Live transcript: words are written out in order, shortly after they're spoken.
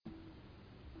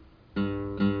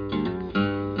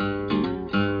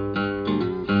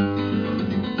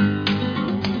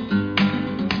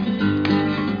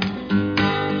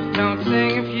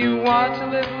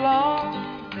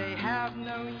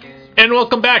And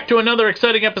welcome back to another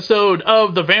exciting episode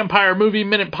of the Vampire Movie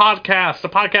Minute Podcast, a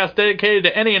podcast dedicated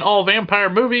to any and all vampire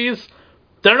movies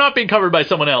that are not being covered by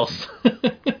someone else.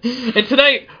 And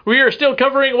tonight, we are still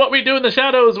covering What We Do in the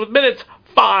Shadows with minutes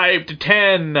 5 to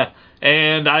 10.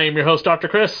 And I am your host, Dr.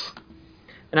 Chris.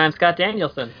 And I'm Scott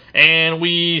Danielson. And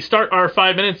we start our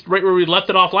 5 minutes right where we left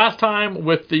it off last time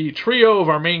with the trio of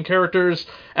our main characters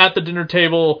at the dinner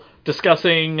table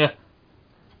discussing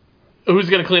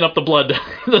who's going to clean up the blood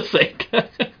in the sink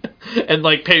and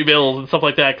like pay bills and stuff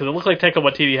like that, because it looked like Taika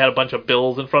Waititi had a bunch of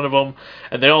bills in front of him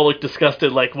and they all looked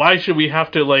disgusted, like, why should we have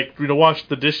to, like, you know, wash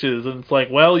the dishes? And it's like,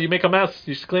 well, you make a mess,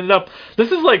 you should clean it up.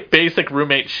 This is like basic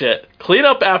roommate shit. Clean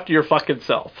up after your fucking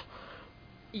self.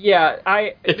 Yeah,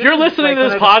 if you're listening to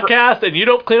this podcast and you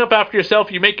don't clean up after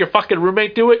yourself, you make your fucking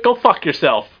roommate do it, go fuck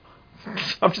yourself.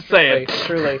 I'm just saying.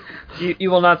 Truly.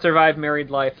 You will not survive married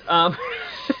life.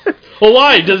 Well,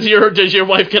 why? Does your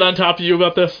wife get on top of you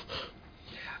about this?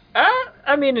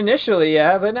 I mean, initially,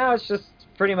 yeah, but now it's just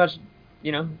pretty much,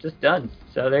 just done.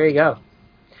 So there you go.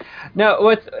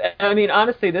 No,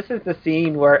 honestly, this is the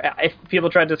scene where if people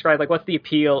try to describe, like, what's the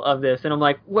appeal of this? And I'm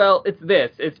like, well, it's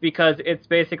this. It's because it's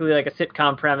basically like a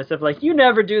sitcom premise of, like, you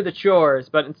never do the chores,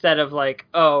 but instead of, like,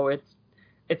 oh,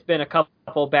 it's been a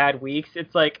couple bad weeks,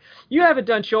 it's like, you haven't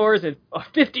done chores in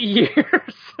 50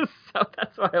 years. So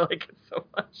that's why I like it so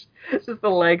much. It's just the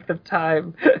length of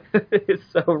time is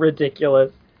so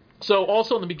ridiculous. So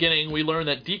also in the beginning, we learn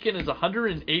that Deacon is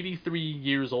 183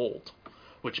 years old,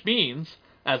 which means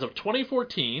as of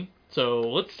 2014, so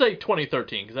let's say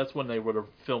 2013, because that's when they would have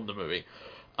filmed the movie.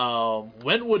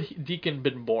 When would Deacon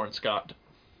been born, Scott?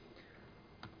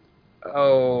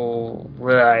 Oh,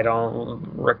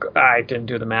 I didn't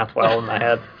do the math well in my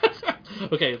head.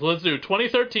 Okay, so let's do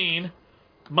 2013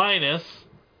 minus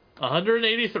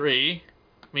 183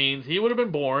 means he would have been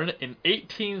born in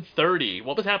 1830.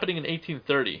 What was happening in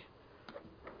 1830?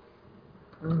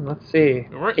 Let's see.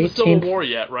 We weren't in the Civil War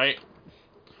yet, right?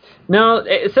 No,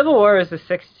 Civil War is the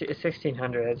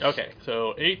 1600s. Okay, so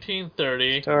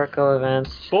 1830. Historical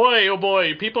events. Boy, oh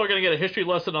boy, people are going to get a history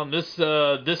lesson on this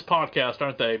this podcast,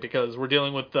 aren't they? Because we're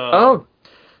dealing with...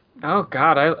 Oh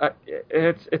God,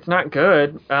 it's not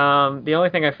good. The only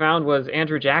thing I found was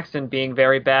Andrew Jackson being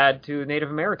very bad to Native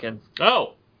Americans.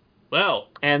 Oh, well.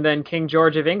 And then King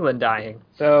George of England dying.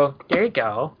 So, there you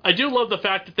go. I do love the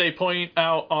fact that they point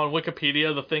out on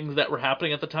Wikipedia the things that were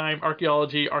happening at the time.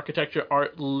 Archaeology, architecture,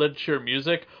 art, literature,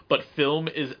 music. But film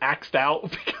is axed out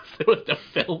because there was no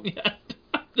film yet.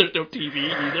 There's no TV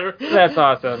either. That's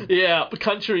awesome. Yeah,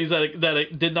 countries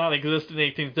that did not exist in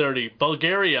 1830.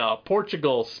 Bulgaria,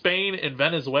 Portugal, Spain, and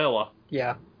Venezuela.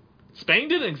 Yeah. Spain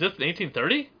didn't exist in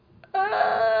 1830?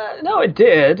 No, it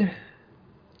did.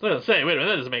 I was going to say, wait a minute,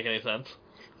 that doesn't make any sense.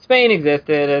 Spain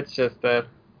existed, it's just that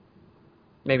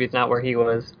maybe it's not where he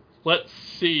was. Let's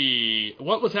see.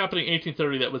 What was happening in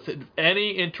 1830 that was of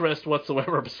any interest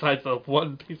whatsoever besides the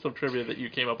one piece of trivia that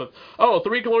you came up with? Oh,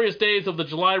 3 glorious days of the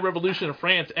July Revolution in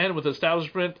France end with the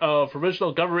establishment of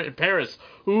provisional government in Paris.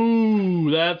 Ooh,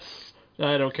 that's...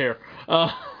 I don't care.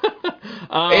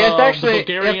 It's actually... The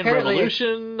Bulgarian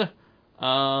Revolution,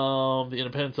 the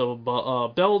independence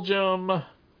of Belgium...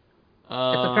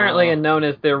 It's apparently known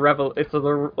as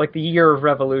the year of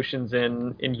revolutions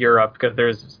in Europe, because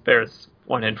there's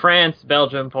one in France,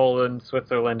 Belgium, Poland,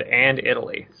 Switzerland, and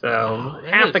Italy. So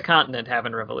half the continent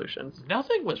having revolutions.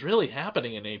 Nothing was really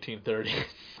happening in 1830.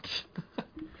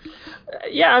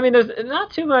 Yeah, I mean, there's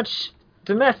not too much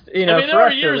domestic. there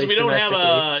are years we don't have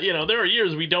there are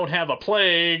years we don't have a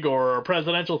plague or a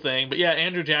presidential thing. But yeah,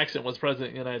 Andrew Jackson was president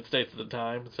of the United States at the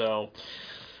time, so.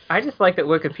 I just like that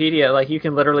Wikipedia, like, you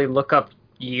can literally look up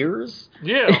years.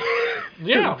 Yeah.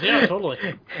 Yeah, totally.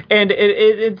 And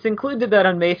it's included that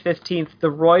on May 15th, the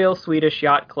Royal Swedish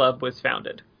Yacht Club was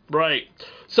founded. Right.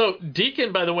 So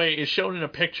Deacon, by the way, is shown in a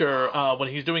picture when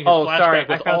he's doing his flashback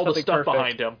with all the stuff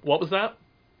behind him. What was that?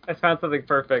 I found something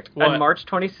perfect. What? On March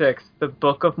 26th, the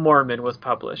Book of Mormon was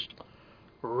published.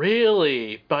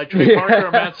 Really? By Trey Parker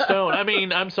and Matt Stone? I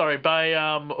mean, I'm sorry, by,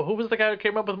 who was the guy who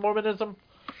came up with Mormonism?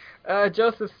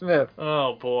 Joseph Smith.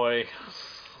 Oh, boy.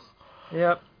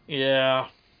 Yep. Yeah.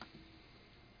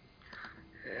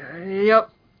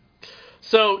 Yep.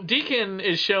 So Deacon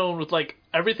is shown with, like,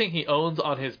 everything he owns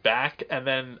on his back, and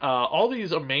then all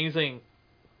these amazing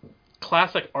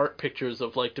classic art pictures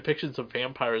of, like, depictions of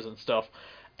vampires and stuff,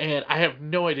 and I have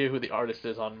no idea who the artist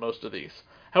is on most of these.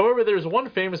 However, there's one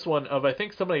famous one of, I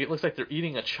think somebody, it looks like they're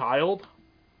eating a child.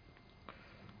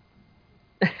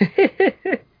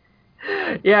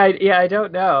 Yeah, I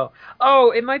don't know.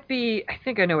 Oh, it might be... I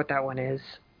think I know what that one is.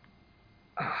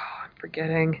 Oh, I'm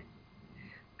forgetting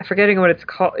what it's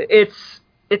called.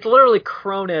 it's literally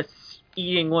Cronus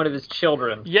eating one of his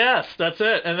children. Yes, that's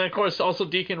it. And then, of course, also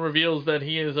Deacon reveals that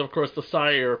he is, of course, the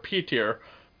sire of Peter.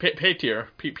 Peter.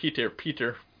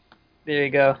 There you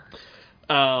go.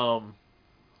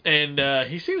 And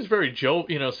he seems very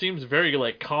seems very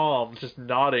like calm, just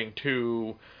nodding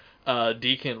to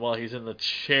Deacon while he's in the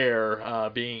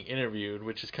chair being interviewed,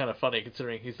 which is kind of funny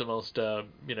considering he's the most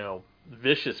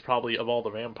vicious probably of all the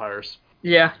vampires.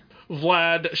 Yeah.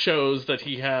 Vlad shows that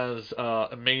he has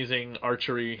amazing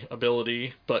archery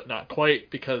ability, but not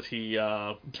quite, because he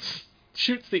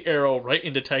shoots the arrow right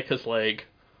into Taika's leg.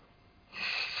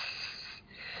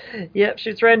 Yep,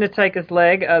 shoots right into Taika's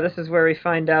leg. This is where we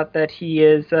find out that he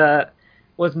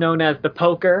was known as the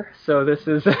Poker. So this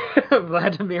is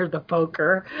Vladimir the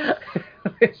Poker,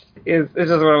 which is just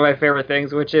one of my favorite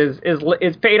things, which is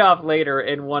paid off later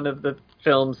in one of the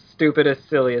film's stupidest,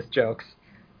 silliest jokes.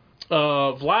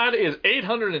 Vlad is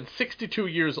 862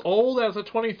 years old as of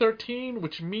 2013,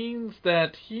 which means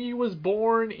that he was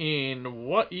born in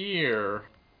what year?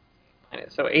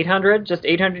 So 800? Just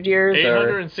 800 years?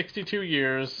 862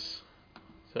 years.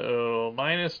 So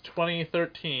minus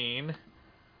 2013.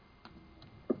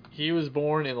 He was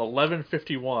born in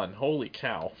 1151. Holy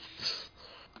cow.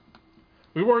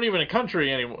 We weren't even a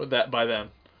country anymore by then.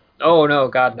 Oh, no,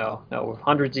 God, no. No,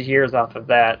 hundreds of years off of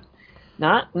that.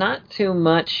 Not too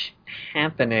much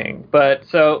happening, but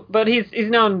he's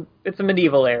known. It's a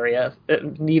medieval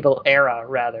era,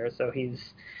 rather. So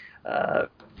he's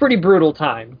pretty brutal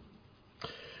time.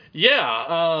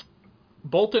 Yeah,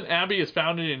 Bolton Abbey is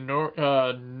founded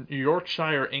in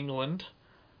Yorkshire, England.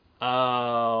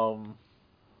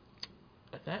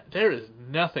 There is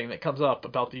nothing that comes up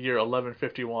about the year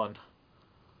 1151.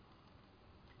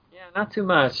 Yeah, not too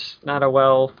much. Not a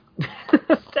well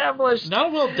established. Not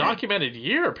a well documented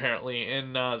year, apparently,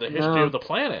 in the history of the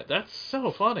planet. That's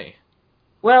so funny.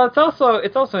 Well, it's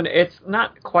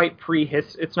not quite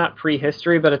it's not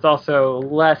prehistory, but it's also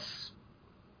less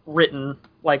written.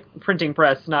 Like printing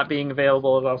press not being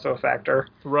available is also a factor.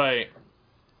 Right.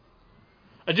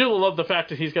 I do love the fact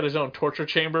that he's got his own torture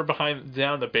chamber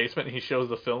down in the basement, and he shows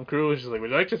the film crew, and she's like,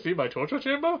 "Would you like to see my torture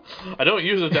chamber? I don't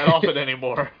use it that often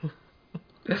anymore."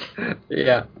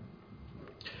 Yeah.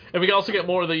 And we can also get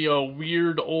more of the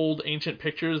weird old ancient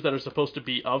pictures that are supposed to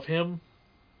be of him.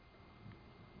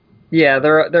 Yeah,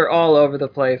 they're all over the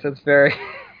place. It's very.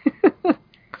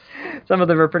 Some of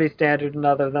them are pretty standard, and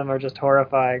other of them are just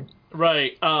horrifying.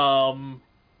 Right.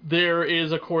 There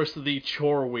is, of course, the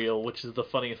chore wheel, which is the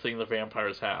funniest thing the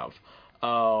vampires have.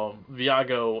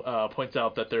 Viago points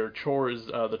out that their chores,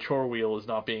 the chore wheel, is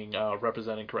not being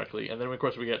represented correctly, and then of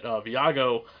course we get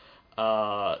Viago,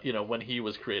 when he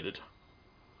was created.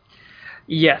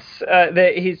 Yes,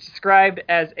 he's described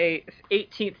as a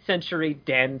 18th century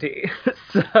dandy,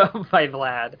 by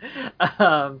Vlad,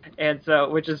 and so,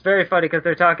 which is very funny because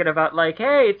they're talking about like,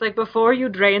 hey, it's like before you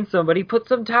drain somebody, put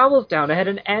some towels down. I had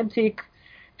an antique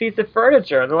piece of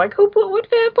furniture. They're like, what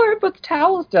vampire puts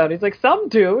towels down? He's like, some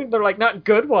do. They're like, not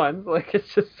good ones. Like,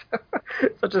 it's just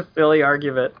such a silly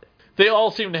argument. They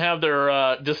all seem to have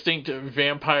their distinct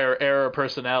vampire-era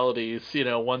personalities.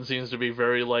 One seems to be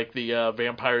very like the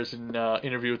vampires in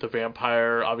Interview with the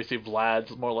Vampire. Obviously,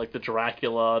 Vlad's more like the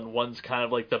Dracula, and one's kind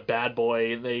of like the bad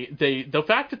boy. And the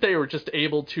fact that they were just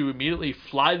able to immediately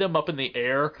fly them up in the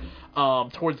air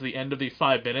towards the end of the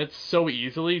 5 minutes so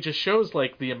easily just shows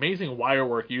like the amazing wire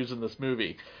work used in this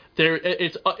movie.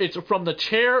 It's from the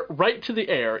chair right to the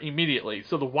air immediately.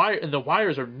 So the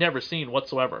wires are never seen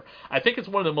whatsoever. I think it's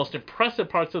one of the most impressive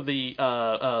parts of the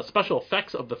special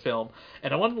effects of the film.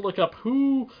 And I wanted to look up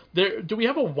do we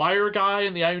have a wire guy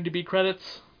in the IMDb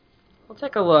credits? We'll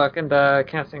take a look in the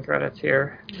casting credits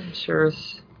here. I'm sure.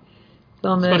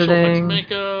 Film special editing. Effects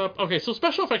makeup. Okay, so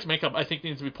special effects makeup I think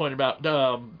needs to be pointed out.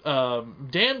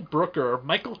 Dan Brooker,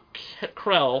 Michael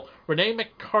Krell, Renee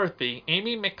McCarthy,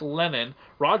 Amy McLennan,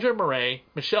 Roger Murray,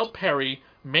 Michelle Perry,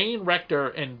 Maine Rector,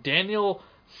 and Daniel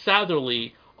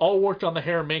Satherley all worked on the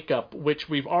hair and makeup, which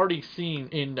we've already seen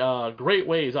in great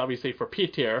ways, obviously, for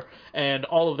Peter, and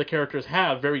all of the characters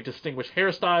have very distinguished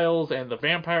hairstyles and the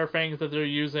vampire fangs that they're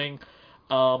using.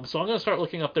 So I'm going to start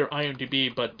looking up their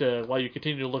IMDb, but while you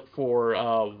continue to look for,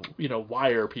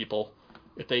 wire people,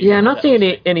 if they I'm not seeing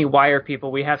any wire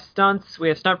people. We have stunts, we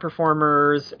have stunt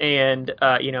performers, and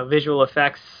visual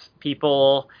effects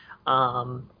people.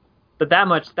 But that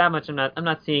much I'm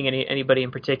not seeing anybody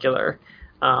in particular.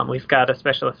 We've got a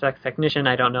special effects technician.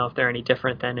 I don't know if they're any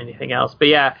different than anything else, but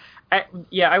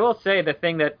I will say the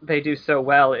thing that they do so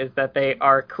well is that they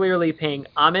are clearly paying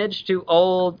homage to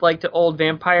old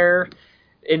vampire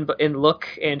in look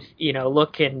and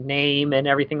look and name and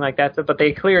everything like that. So, but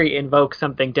they clearly invoke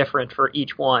something different for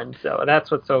each one. So that's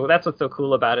what's so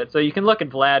cool about it. So you can look at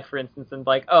Vlad, for instance, and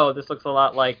like, oh, this looks a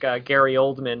lot like Gary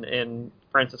Oldman in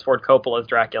Francis Ford Coppola's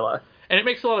Dracula. And it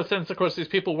makes a lot of sense. Of course, these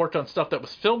people worked on stuff that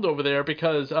was filmed over there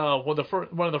because one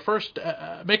of the first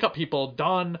makeup people,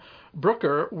 Don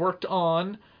Brooker, worked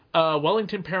on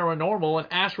Wellington Paranormal and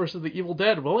Ash vs. the Evil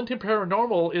Dead. Wellington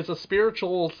Paranormal is a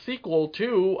spiritual sequel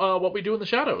to What We Do in the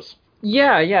Shadows.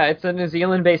 Yeah, it's a New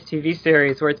Zealand-based TV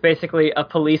series where it's basically a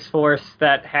police force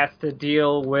that has to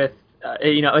deal with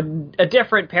a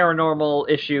different paranormal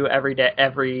issue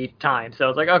every time. So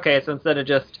it's like, okay, so instead of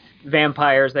just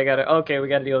vampires, we got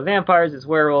to deal with vampires. It's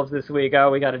werewolves this week.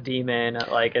 Oh, we got a demon.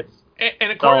 Like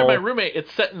and according to my roommate,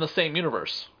 it's set in the same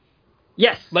universe.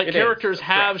 Yes, like characters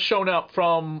have shown up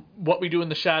from What We Do in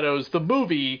the Shadows, the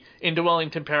movie, into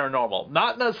Wellington Paranormal.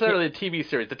 Not necessarily the TV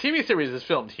series. The TV series is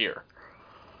filmed here.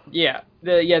 Wellington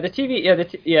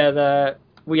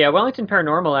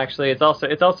Paranormal actually it's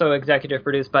also executive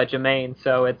produced by Jermaine,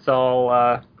 so it's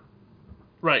all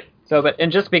right. So,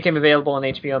 and just became available on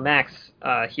HBO Max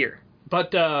here.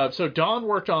 But so Don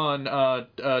worked on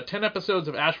 10 episodes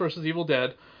of Ash vs. Evil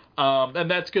Dead,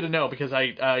 and that's good to know because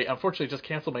I unfortunately just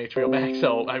canceled my HBO Max,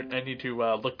 so I need to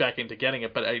look back into getting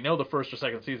it. But I know the first or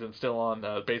second season's still on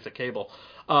basic cable.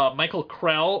 Michael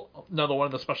Krell, another one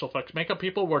of the special effects makeup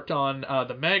people, worked on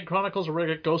the Meg, Chronicles of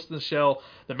Riddick, Ghost in the Shell,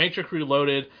 The Matrix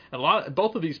Reloaded, and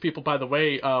both of these people, by the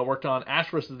way, worked on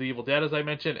Ash vs. the Evil Dead, as I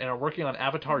mentioned, and are working on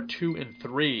Avatar 2 and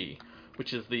 3.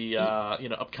 Which is the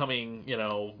upcoming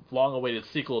long-awaited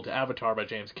sequel to Avatar by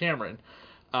James Cameron.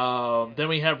 Then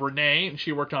we have Renee, and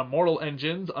she worked on Mortal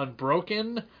Engines,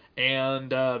 Unbroken,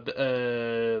 and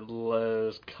a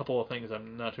couple of things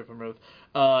I'm not too familiar with.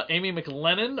 Amy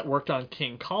McLennan worked on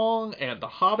King Kong and The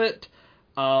Hobbit,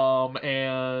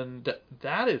 and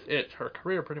that is it. Her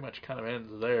career pretty much kind of ends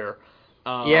there.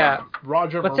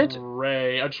 Roger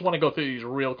Murray. I just want to go through these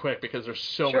real quick because there's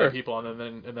so many people, and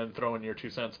then throw in your 2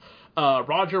 cents.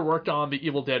 Roger worked on the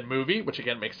Evil Dead movie, which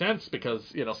again makes sense because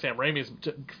Sam Raimi's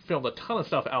filmed a ton of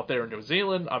stuff out there in New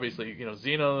Zealand. Obviously,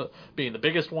 Xena being the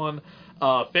biggest one.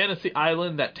 Fantasy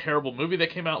Island, that terrible movie that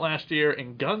came out last year,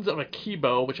 and Guns of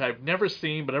Akimbo, which I've never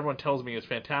seen, but everyone tells me is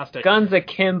fantastic. Guns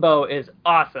Akimbo is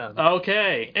awesome.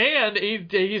 Okay, and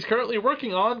he's currently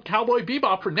working on Cowboy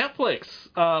Bebop for Netflix,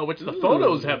 which the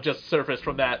photos have just surfaced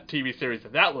from that TV series,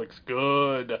 and that looks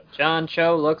good. John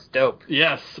Cho looks dope.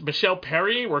 Yes, Michelle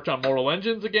Perry worked on Mortal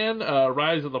Engines again,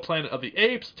 Rise of the Planet of the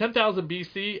Apes, 10,000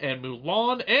 BC, and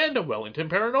Mulan, and Wellington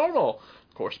Paranormal.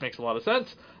 Of course, makes a lot of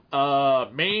sense.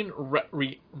 Main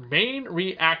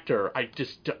Reactor.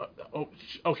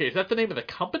 Okay, is that the name of the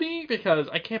company? Because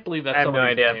I can't believe that's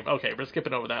somebody's name. Okay, we're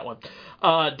skipping over that one.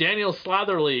 Daniel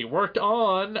Slatherly worked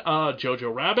on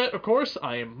Jojo Rabbit, of course,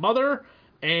 I Am Mother,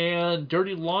 and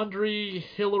Dirty Laundry,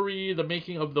 Hillary, The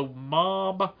Making of the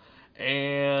Mob,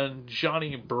 and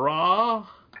Johnny Bra.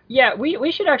 Yeah,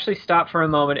 we should actually stop for a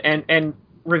moment and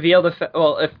reveal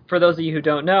for those of you who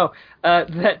don't know,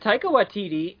 that Taika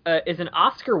Waititi is an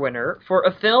Oscar winner for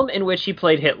a film in which he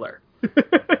played Hitler.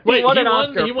 Wait, he won an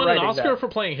Oscar for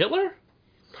playing Hitler?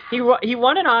 He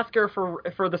won an Oscar for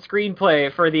the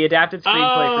screenplay, for the adapted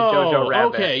screenplay for Jojo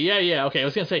Rabbit. Okay, okay. I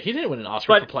was going to say, he didn't win an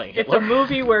Oscar for playing Hitler. It's a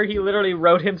movie where he literally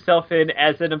wrote himself in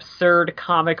as an absurd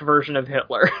comic version of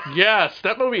Hitler. Yes,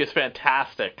 that movie is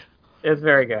fantastic. It's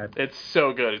very good. It's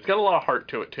so good. It's got a lot of heart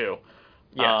to it, too.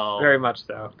 Yeah, very much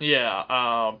so.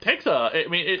 Yeah,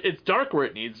 it's dark where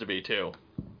it needs to be, too.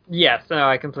 Yes, no,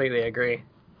 I completely agree.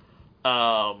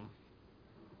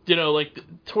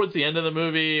 Towards the end of the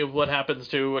movie, what happens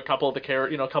to a couple of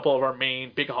a couple of our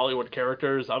main big Hollywood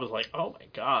characters, I was like, oh my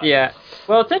god. Yeah.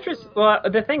 Well, it's interesting. Well,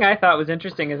 the thing I thought was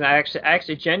interesting is I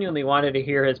actually genuinely wanted to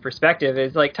hear his perspective.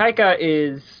 Is like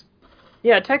Taika's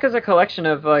a collection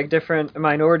of different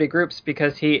minority groups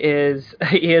because he is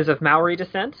of Maori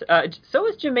descent. So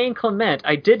is Jermaine Clement.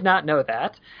 I did not know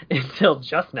that until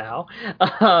just now.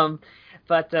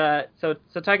 But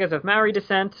Taika's of Maori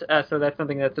descent, so that's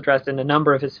something that's addressed in a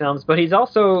number of his films. But he's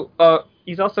also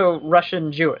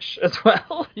Russian Jewish as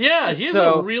well. Yeah, he has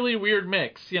a really weird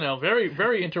mix. Very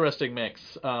very interesting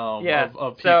mix of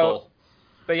people.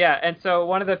 But yeah, and so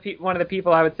one of the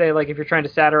people I would say, if you're trying to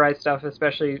satirize stuff,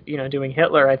 especially doing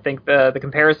Hitler, I think the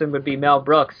comparison would be Mel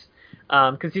Brooks,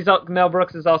 because Mel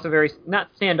Brooks is also very not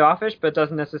standoffish, but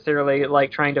doesn't necessarily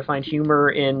trying to find humor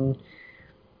in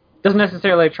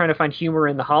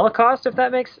the Holocaust, if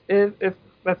that's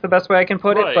the best way I can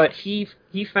put it. But he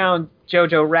found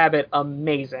Jojo Rabbit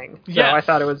amazing. So yes. I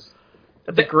thought it was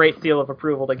That's a great seal of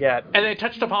approval to get. And they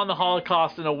touched upon the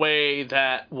Holocaust in a way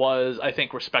that was, I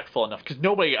think, respectful enough. Because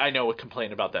nobody I know would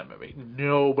complain about that movie.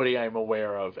 Nobody I'm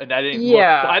aware of, and I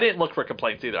didn't look for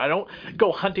complaints either. I don't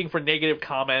go hunting for negative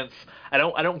comments. I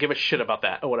don't give a shit about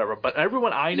that or whatever. But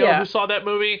everyone I know who saw that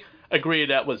movie agreed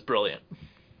that was brilliant.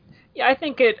 Yeah, I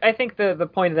think the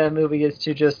point of that movie is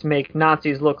to just make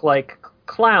Nazis look like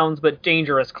clowns, but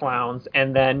dangerous clowns,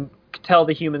 and then tell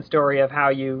the human story of how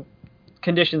you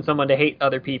condition someone to hate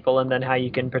other people, and then how you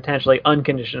can potentially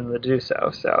uncondition them to do so.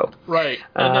 So right,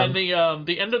 and then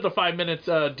the end of the 5 minutes,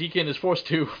 Deacon is forced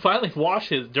to finally wash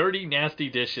his dirty, nasty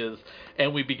dishes,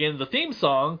 and we begin the theme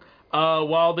song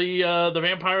while the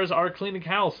vampires are cleaning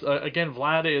house. Again,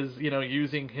 Vlad is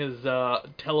using his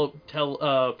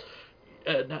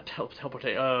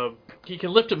he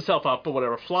can lift himself up or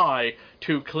whatever, fly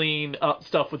to clean up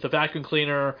stuff with the vacuum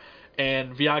cleaner.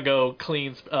 And Viago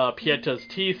cleans Pieta's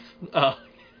teeth,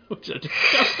 which are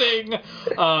disgusting.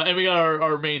 And we got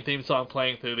our main theme song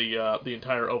playing through the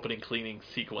entire opening cleaning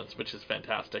sequence, which is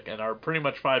fantastic. And our pretty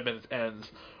much 5 minutes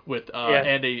ends with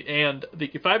and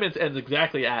the 5 minutes ends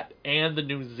exactly at and the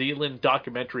New Zealand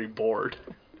documentary board.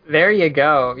 There you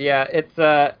go. Yeah, it's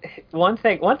one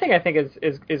thing I think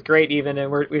is great, even,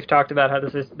 and we've talked about how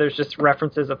there's just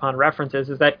references upon references,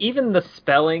 is that even the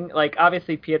spelling, like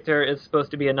obviously Pieter is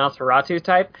supposed to be a Nosferatu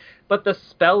type, but the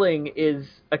spelling is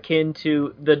akin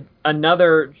to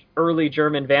another early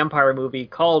German vampire movie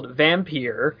called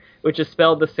Vampire, which is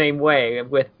spelled the same way,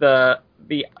 with the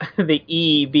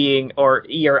E being, or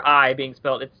E or I being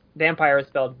spelled, it's vampire is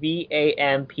spelled Vampyr,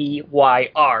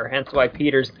 hence why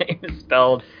Peter's name is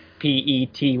spelled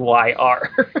Petyr.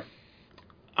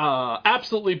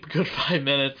 Absolutely good 5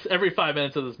 minutes. Every 5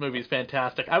 minutes of this movie is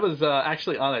fantastic. I was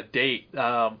actually on a date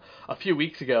a few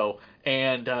weeks ago,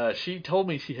 and she told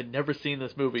me she had never seen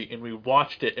this movie, and we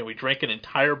watched it, and we drank an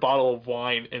entire bottle of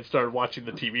wine and started watching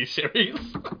the TV series.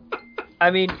 I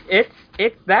mean, it's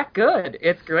that good.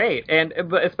 It's great.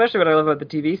 But especially what I love about the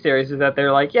TV series is that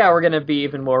they're like, yeah, we're going to be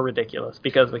even more ridiculous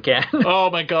because we can. Oh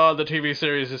my god, the TV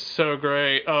series is so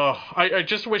great. Oh, I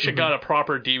just wish it got a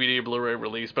proper DVD Blu-ray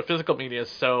release, but physical media is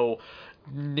so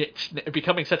niche,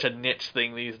 becoming such a niche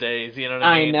thing these days, you know what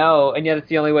I mean? I know, and yet it's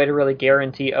the only way to really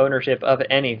guarantee ownership of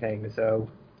anything, so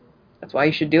that's why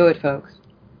you should do it, folks.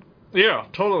 Yeah,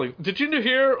 totally. Did you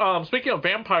hear, speaking of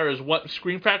vampires, what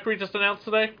Scream Factory just announced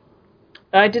today?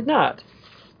 I did not.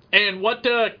 And what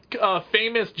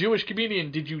famous Jewish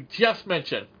comedian did you just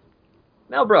mention?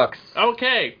 Mel Brooks.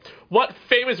 Okay. What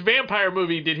famous vampire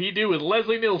movie did he do with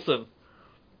Leslie Nielsen?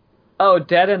 Oh,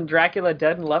 Dracula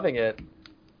Dead and Loving It.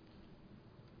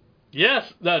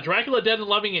 Yes, the Dracula Dead and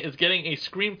Loving It is getting a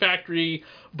Scream Factory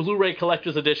Blu-ray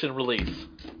Collector's Edition release.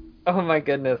 Oh my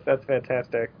goodness, that's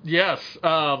fantastic. Yes,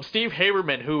 Steve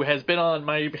Haberman, who has been on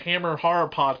my Hammer Horror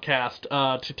podcast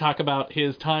to talk about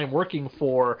his time working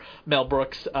for Mel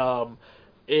Brooks,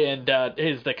 and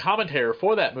is the commentator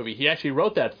for that movie. He actually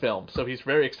wrote that film, so he's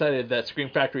very excited that Scream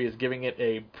Factory is giving it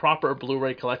a proper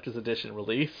Blu-ray Collector's Edition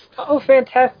release. Oh,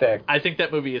 fantastic. I think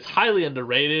that movie is highly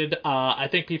underrated. I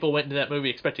think people went into that movie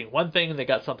expecting one thing and they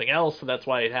got something else, so that's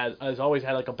why it has always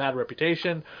had like a bad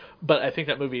reputation. But I think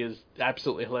that movie is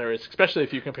absolutely hilarious, especially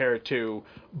if you compare it to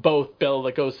both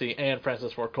Bela Lugosi and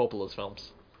Francis Ford Coppola's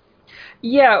films.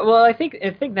 Yeah, well, I think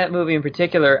that movie in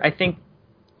particular, I think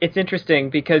it's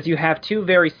interesting because you have two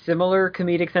very similar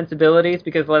comedic sensibilities,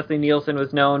 because Leslie Nielsen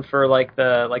was known for like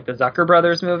the Zucker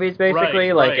Brothers movies,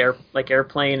 basically, right. like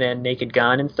Airplane and Naked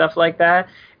Gun and stuff like that.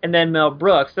 And then Mel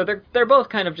Brooks. So they're both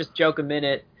kind of just joke a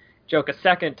minute, joke a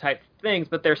second type things,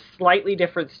 but they're slightly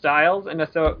different styles, and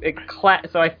so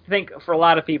so I think for a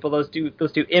lot of people those two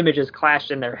images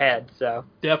clashed in their heads. So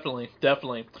definitely.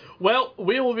 Well,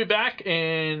 we will be back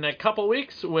in a couple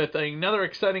weeks with another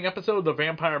exciting episode of the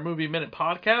Vampire Movie Minute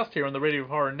podcast here on the Radio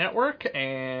Horror Network,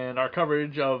 and our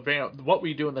coverage of What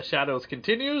We Do in the Shadows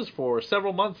continues for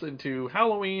several months into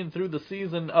Halloween through the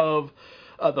season of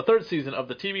the third season of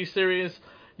the TV series.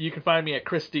 You can find me at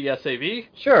Chris DSAV.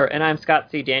 Sure, and I'm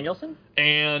Scott C. Danielson.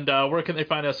 And where can they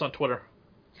find us on Twitter?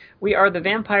 We are the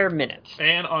Vampire Minute.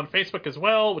 And on Facebook as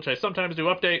well, which I sometimes do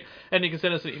update. And you can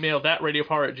send us an email,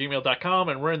 thatradiohorror@gmail.com.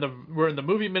 And we're in the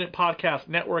Movie Minute Podcast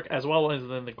Network as well as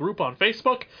in the group on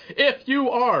Facebook. If you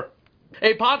are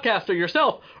a podcaster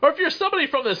yourself, or if you're somebody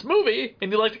from this movie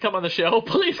and you'd like to come on the show,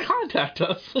 please contact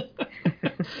us.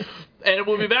 And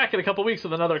we'll be back in a couple weeks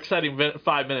with another exciting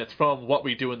 5 minutes from What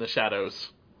We Do in the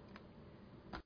Shadows.